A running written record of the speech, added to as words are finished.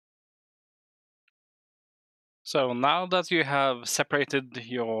So now that you have separated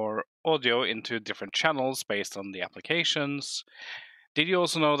your audio into different channels based on the applications, did you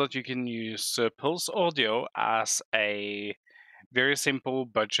also know that you can use PulseAudio as a very simple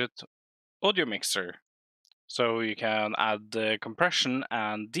budget audio mixer? So you can add compression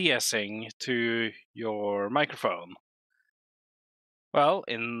and de-essing to your microphone. Well,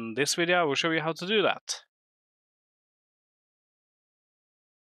 in this video I will show you how to do that.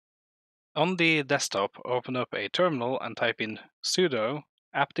 On the desktop, open up a terminal and type in sudo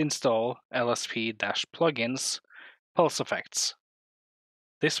apt-install lsp-plugins PulseEffects.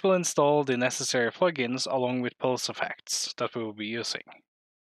 This will install the necessary plugins along with PulseEffects that we will be using.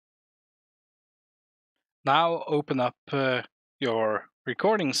 Now open up your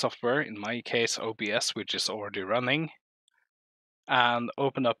recording software, in my case OBS, which is already running, and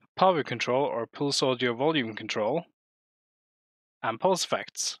open up Power Control or PulseAudio Volume Control and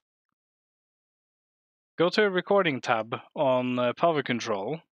PulseEffects. Go to a Recording tab on Power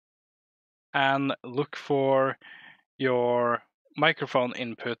Control and look for your microphone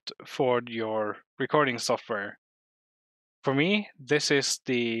input for your recording software. For me, this is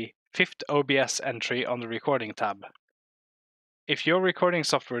the 5th OBS entry on the Recording tab. If your recording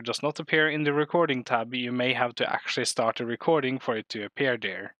software does not appear in the Recording tab, you may have to actually start a recording for it to appear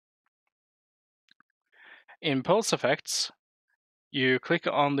there. In PulseEffects, you click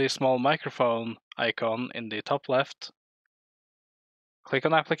on the small microphone icon in the top left, click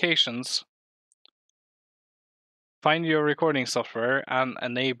on Applications, find your recording software and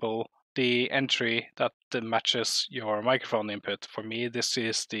enable the entry that matches your microphone input. For me, this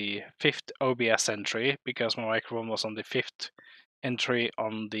is the 5th OBS entry because my microphone was on the 5th entry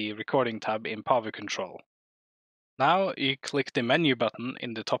on the recording tab in Power Control. Now you click the menu button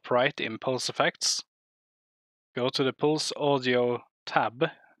in the top right in PulseEffects, go to the PulseAudio tab.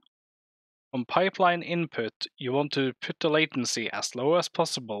 On pipeline input, you want to put the latency as low as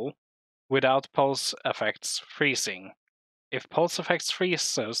possible without PulseEffects freezing. If PulseEffects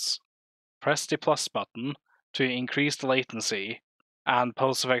freezes, press the plus button to increase the latency, and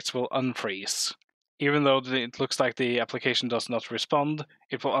PulseEffects will unfreeze. Even though it looks like the application does not respond,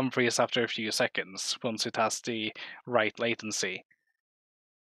 it will unfreeze after a few seconds once it has the right latency.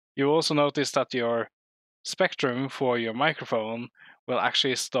 You also notice that your spectrum for your microphone will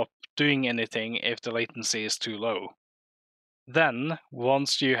actually stop doing anything if the latency is too low. Then,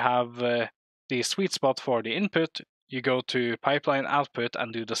 once you have the sweet spot for the input, you go to pipeline output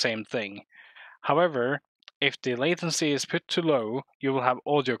and do the same thing. However, if the latency is put too low, you will have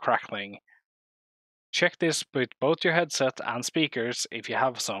audio crackling. Check this with both your headset and speakers if you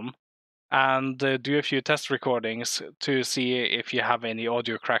have some, and do a few test recordings to see if you have any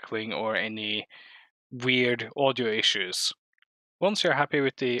audio crackling or any weird audio issues. Once you're happy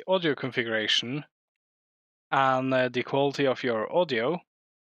with the audio configuration and the quality of your audio,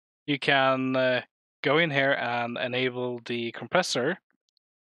 you can go in here and enable the compressor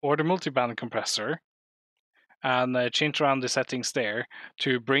or the multiband compressor and change around the settings there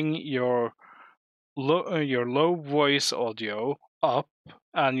to bring your low voice audio up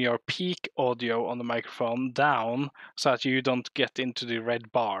and your peak audio on the microphone down so that you don't get into the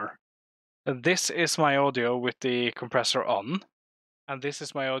red bar. This is my audio with the compressor on, and this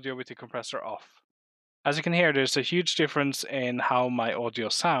is my audio with the compressor off. As you can hear, there's a huge difference in how my audio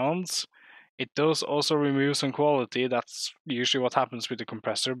sounds. It does also remove some quality, that's usually what happens with the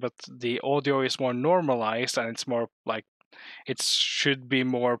compressor, but the audio is more normalized and it's more like it should be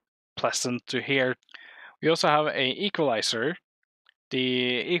more pleasant to hear. We also have an equalizer. The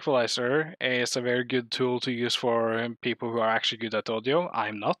equalizer is a very good tool to use for people who are actually good at audio.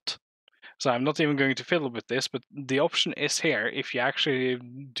 I'm not. So I'm not even going to fiddle with this, but the option is here if you actually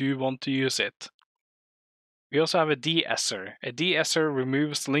do want to use it. We also have a De-Esser. A De-Esser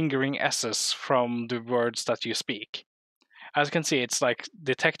removes lingering S's from the words that you speak. As you can see, it's like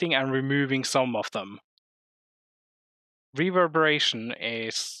detecting and removing some of them. Reverberation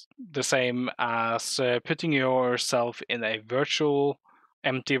is the same as putting yourself in a virtual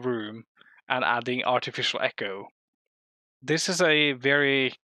empty room and adding artificial echo. This is a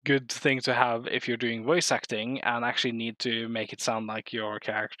very good thing to have if you're doing voice acting and actually need to make it sound like your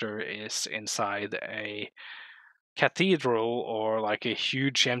character is inside a cathedral or like a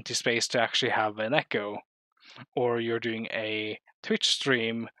huge empty space to actually have an echo. Or you're doing a Twitch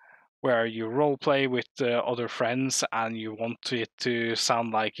stream where you roleplay with other friends and you want it to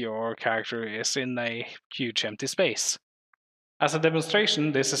sound like your character is in a huge empty space. As a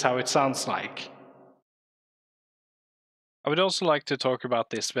demonstration, this is how it sounds like. I would also like to talk about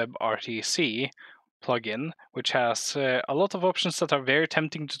this WebRTC, plugin, which has a lot of options that are very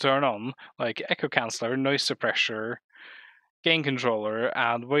tempting to turn on, like echo canceller, noise suppressor, gain controller,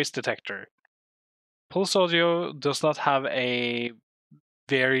 and voice detector. PulseAudio does not have a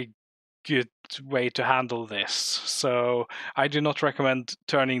very good way to handle this, so I do not recommend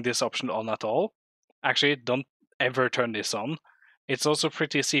turning this option on at all. Actually, don't ever turn this on. It's also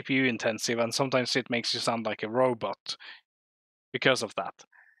pretty CPU intensive, and sometimes it makes you sound like a robot because of that.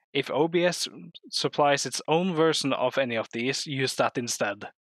 If OBS supplies its own version of any of these, use that instead,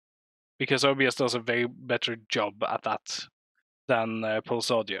 because OBS does a very better job at that than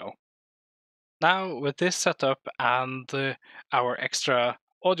PulseAudio. Now, with this setup and our extra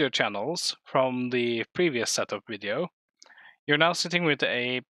audio channels from the previous setup video, you're now sitting with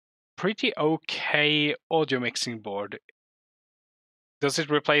a pretty okay audio mixing board. Does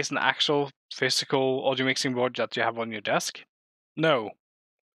it replace an actual physical audio mixing board that you have on your desk? No.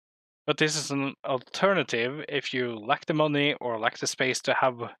 But this is an alternative if you lack the money or lack the space to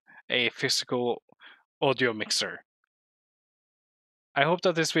have a physical audio mixer. I hope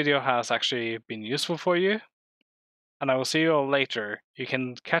that this video has actually been useful for you, and I will see you all later. You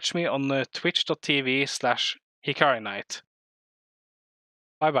can catch me on twitch.tv/HikariNight.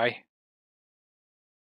 Bye bye.